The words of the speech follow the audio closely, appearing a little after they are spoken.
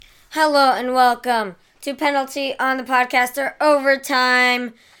Hello and welcome to Penalty on the Podcaster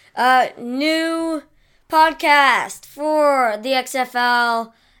Overtime. New podcast for the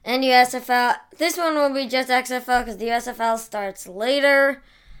XFL and USFL. This one will be just XFL because the USFL starts later.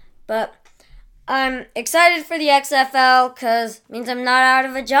 But I'm excited for the XFL because it means I'm not out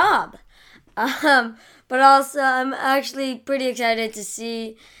of a job. But also I'm actually pretty excited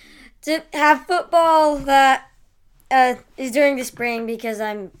to have football that is during the spring because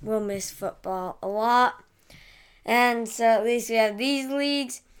I will miss football a lot. And so at least we have these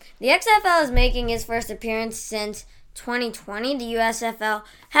leagues. The XFL is making its first appearance since 2020. The USFL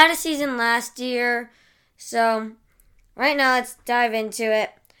had a season last year. So right now let's dive into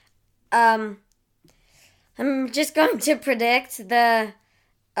it. I'm just going to predict the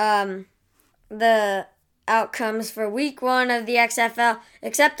outcomes for week 1 of the XFL,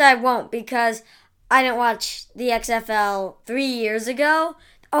 except I won't because I didn't watch the XFL 3 years ago.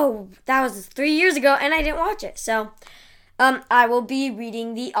 Oh, that was 3 years ago, and I didn't watch it. So, I will be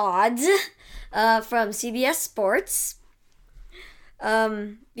reading the odds from CBS Sports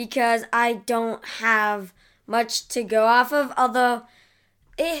because I don't have much to go off of. Although,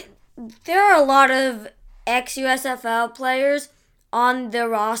 there are a lot of ex-USFL players on the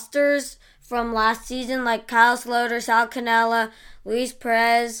rosters from last season, like Kyle Sloter, Sal Cannella, Luis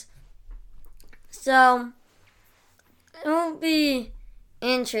Perez. So, it will be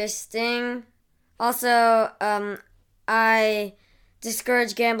interesting. Also, I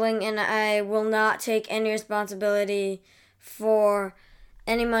discourage gambling and I will not take any responsibility for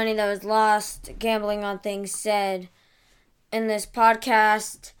any money that was lost gambling on things said in this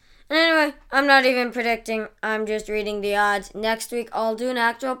podcast. And anyway, I'm not even predicting. I'm just reading the odds. Next week, I'll do an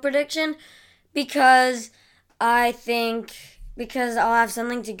actual prediction because I'll have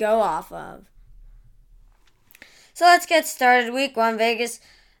something to go off of. So let's get started. Week 1, Vegas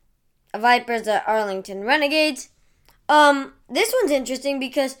Vipers at Arlington Renegades. This one's interesting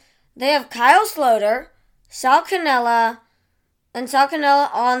because they have Kyle Sloter, Sal Cannella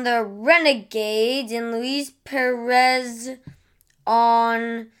on the Renegades, and Luis Perez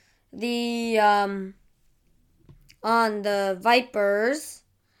on the Vipers.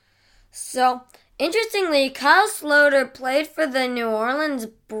 So interestingly, Kyle Sloter played for the New Orleans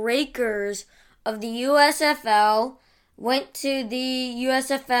Breakers of the USFL, went to the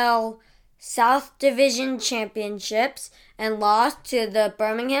USFL South Division Championships and lost to the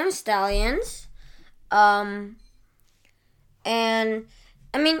Birmingham Stallions. And I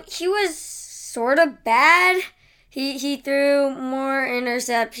mean, he was sort of bad. He threw more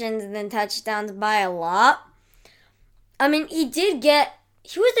interceptions than touchdowns by a lot. I mean, he was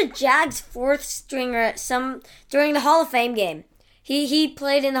the Jags' 4th stringer during the Hall of Fame game. He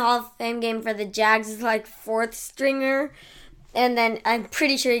played in the Hall of Fame game for the Jags as 4th stringer, and then I'm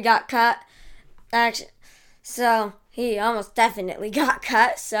pretty sure he got cut. Actually, so he almost definitely got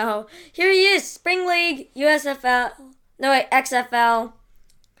cut. So here he is, Spring League, XFL.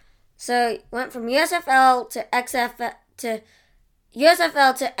 So he went from USFL to XFL to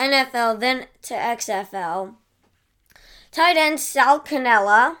USFL to NFL, then to XFL. Tight end Sal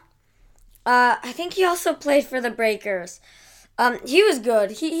Cannella. I think he also played for the Breakers. He was good.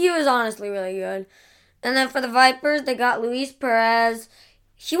 He was honestly really good. And then for the Vipers, they got Luis Perez.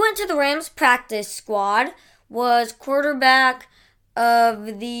 He went to the Rams practice squad, was quarterback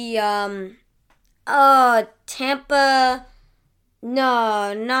of the Tampa.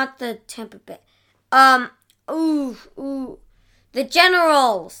 No, not the Tampa Bay. The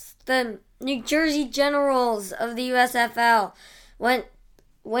Generals, the New Jersey Generals of the USFL went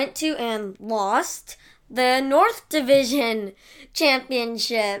to and lost the North Division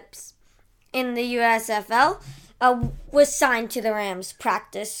Championships in the USFL, was signed to the Rams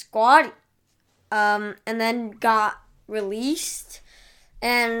practice squad, and then got released.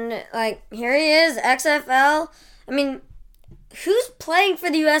 And, here he is, XFL. I mean, who's playing for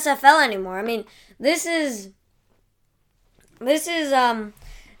the USFL anymore? I mean, this is a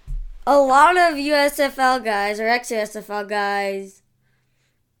lot of USFL guys, or ex-USFL guys,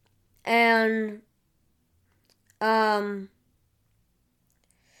 and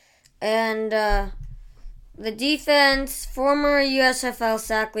the defense, former USFL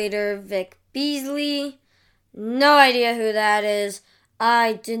sack leader Vic Beasley. No idea who that is.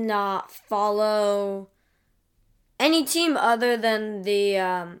 I did not follow any team other than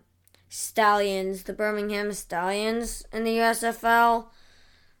the Stallions, the Birmingham Stallions in the USFL.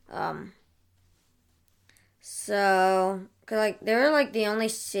 So, they were the only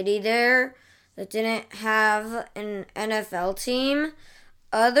city there that didn't have an NFL team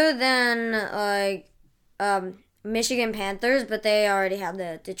other than Michigan Panthers, but they already have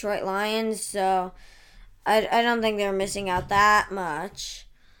the Detroit Lions, so I don't think they're missing out that much.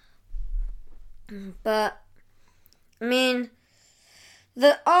 But I mean,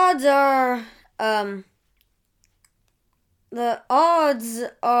 the odds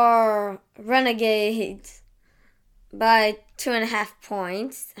are Renegades by 2.5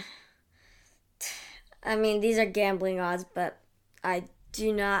 points. I mean, these are gambling odds, but I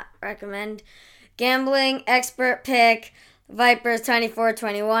do not recommend gambling. Expert pick Vipers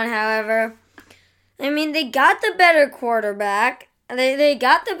 24-21. However, I mean, they got the better quarterback. They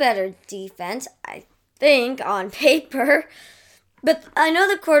got the better defense, I think, on paper. But I know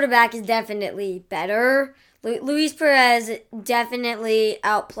the quarterback is definitely better. Luis Perez definitely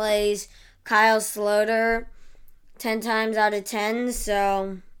outplays Kyle Sloter 10 times out of 10.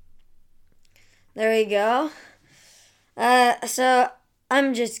 So there we go. So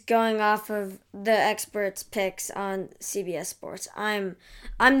I'm just going off of the experts' picks on CBS Sports. I'm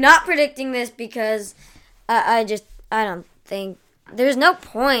not predicting this because I don't think there's no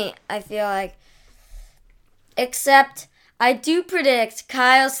point, I feel like, except I do predict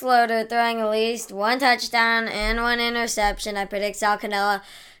Kyle Sloter throwing at least one touchdown and one interception. I predict Sal Cannella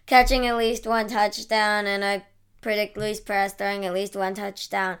catching at least one touchdown, and I predict Luis Perez throwing at least one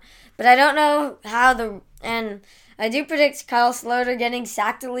touchdown. But I don't know and I do predict Kyle Sloter getting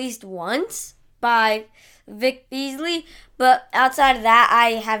sacked at least once by Vic Beasley. But outside of that,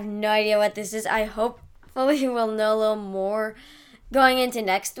 I have no idea what this is. I hopefully we'll know a little more going into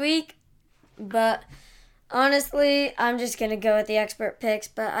next week. But honestly, I'm just going to go with the expert picks.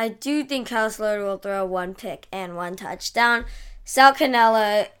 But I do think Kyle Sloter will throw one pick and one touchdown. Sal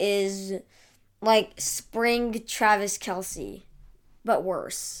Cannella is like spring Travis Kelce, but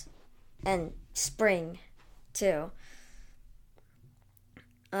worse. And spring, too.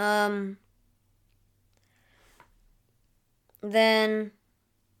 Then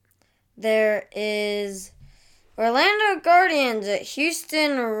there is Orlando Guardians at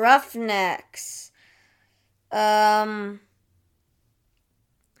Houston Roughnecks. Okay.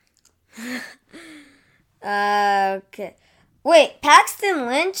 Wait, Paxton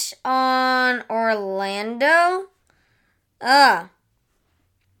Lynch on Orlando?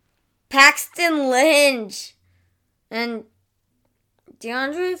 Paxton Lynch and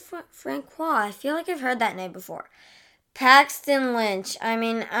DeAndre Francois. I feel like I've heard that name before. Paxton Lynch. I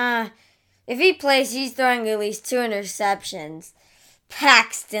mean, if he plays, he's throwing at least 2 interceptions.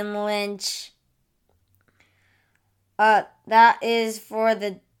 Paxton Lynch. That is for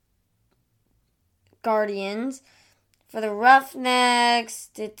the Guardians. For the Roughnecks,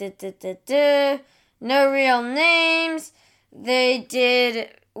 no real names. They did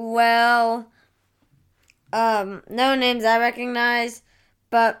well. No names I recognize,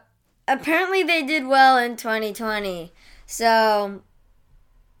 but apparently they did well in 2020. So,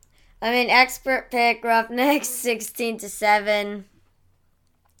 I mean, expert pick Roughnecks 16-7.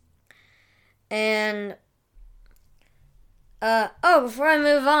 And before I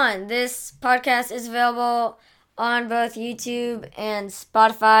move on, this podcast is available on both YouTube and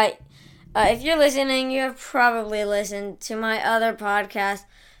Spotify. If you're listening, you have probably listened to my other podcast,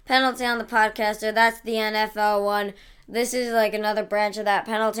 Penalty on the Podcaster. That's the NFL one. This is like another branch of that,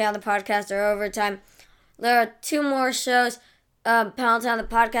 Penalty on the Podcaster Overtime. There are 2 more shows, Penalty on the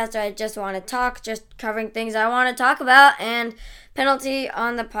Podcaster, I Just Want to Talk, just covering things I want to talk about, and Penalty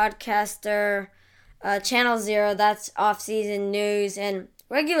on the Podcaster Channel 0, that's off-season news and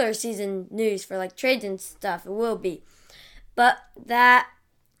regular season news for like trades and stuff. It will be. But that,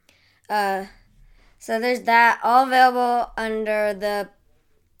 so there's that, all available under the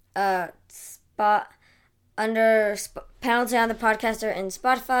Penalty on the Podcaster and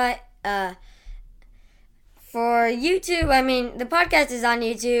Spotify. For YouTube, I mean, the podcast is on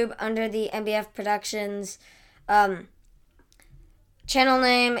YouTube under the MBF Productions channel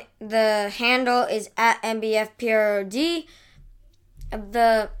name. The handle is at MBFPROD.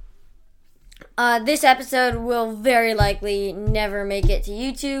 This episode will very likely never make it to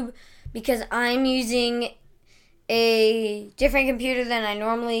YouTube because I'm using a different computer than I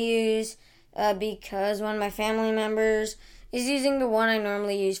normally use because one of my family members is using the one I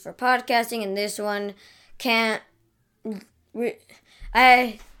normally use for podcasting, and this one can't.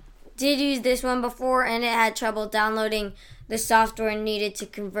 I did use this one before, and it had trouble downloading the software needed to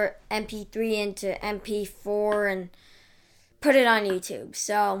convert MP3 into MP4 and put it on YouTube.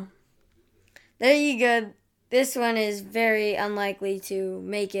 So there you go. This one is very unlikely to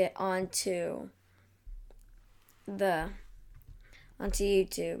make it onto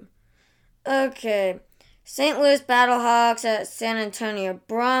YouTube. Okay. St. Louis Battlehawks at San Antonio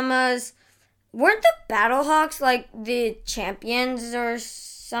Brahmas. weren't the Battlehawks like the champions or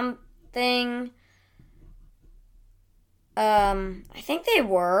something? I think they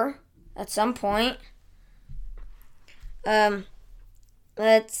were at some point.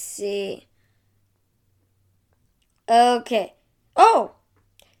 Let's see. Okay. Oh,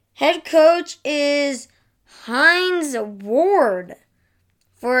 head coach is Hines Ward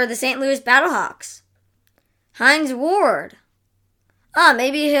for the St. Louis Battlehawks. Hines Ward.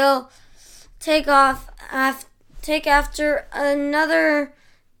 Maybe he'll take after another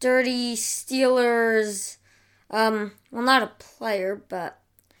dirty Steelers, well, not a player, but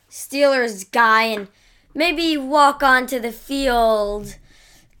Steelers guy, and maybe walk onto the field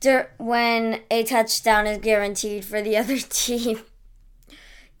when a touchdown is guaranteed for the other team.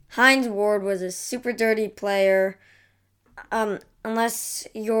 Hines Ward was a super dirty player. Unless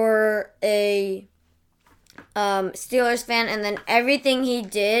you're a Steelers fan, and then everything he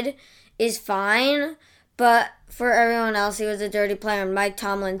did is fine. But for everyone else, he was a dirty player, and Mike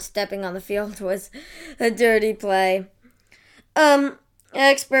Tomlin stepping on the field was a dirty play.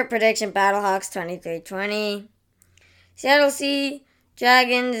 Expert prediction, Battlehawks 23-20. Seattle Sea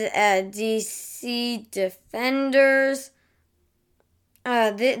Dragons at DC Defenders.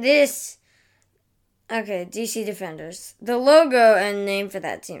 DC Defenders. The logo and name for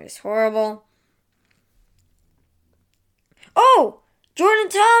that team is horrible. Oh! Jordan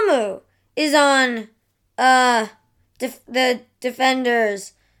Ta'amu is on the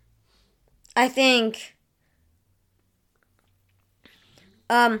Defenders, I think.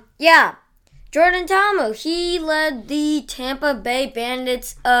 Yeah. Jordan Ta'amu, he led the Tampa Bay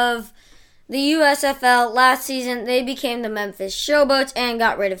Bandits of the USFL last season. They became the Memphis Showboats and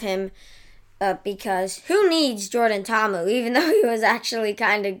got rid of him because who needs Jordan Ta'amu, even though he was actually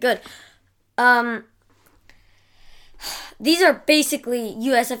kind of good. These are basically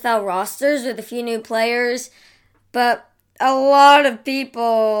USFL rosters with a few new players, but a lot of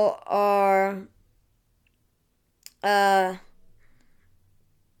people are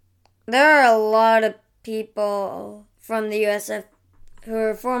there are a lot of people from the USF who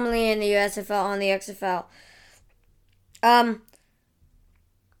were formerly in the USFL on the XFL.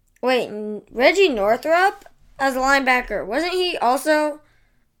 Reggie Northrup as a linebacker, wasn't he also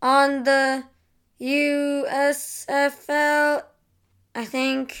on the USFL? I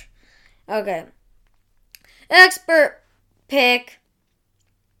think. Okay. Expert pick.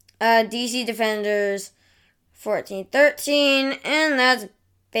 DC Defenders 14-13, and that's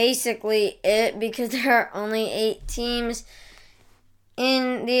basically it because there are only 8 teams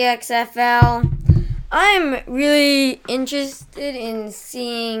in the XFL. I'm really interested in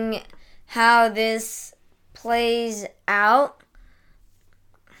seeing how this plays out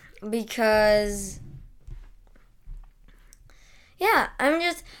because, yeah,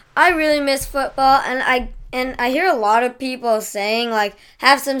 I really miss football, and I hear a lot of people saying, like,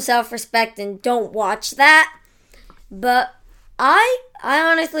 have some self-respect and don't watch that, but I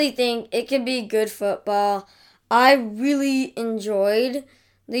honestly think it could be good football. I really enjoyed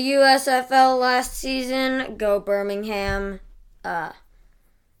the USFL last season. Go Birmingham.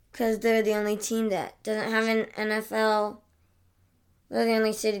 Because they're the only team that doesn't have an NFL. They're the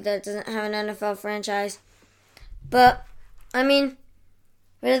only city that doesn't have an NFL franchise. But, I mean,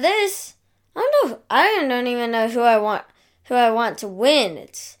 for this, I don't even know who I want to win.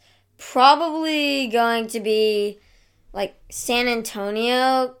 It's probably going to be like San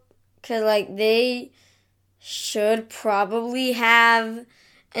Antonio, because like they should probably have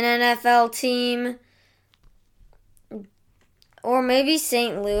an NFL team, or maybe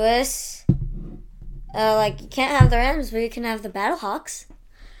St. Louis. You can't have the Rams, but you can have the Battlehawks.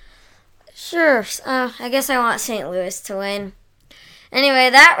 Sure, I guess I want St. Louis to win. Anyway,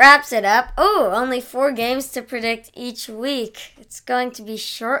 that wraps it up. Oh, only 4 games to predict each week. It's going to be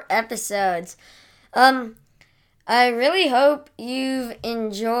short episodes. I really hope you've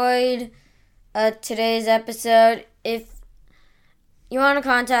enjoyed today's episode. If you want to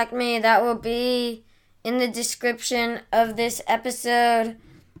contact me, that will be in the description of this episode.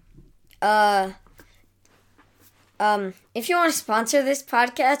 If you want to sponsor this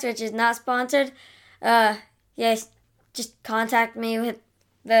podcast, which is not sponsored, yes, just contact me with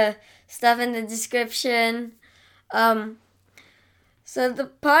the stuff in the description. So the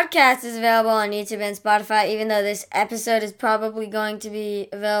podcast is available on YouTube and Spotify, even though this episode is probably going to be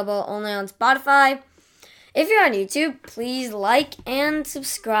available only on Spotify. If you're on YouTube, please like and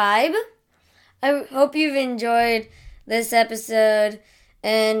subscribe. I hope you've enjoyed this episode,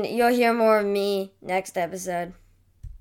 and you'll hear more of me next episode.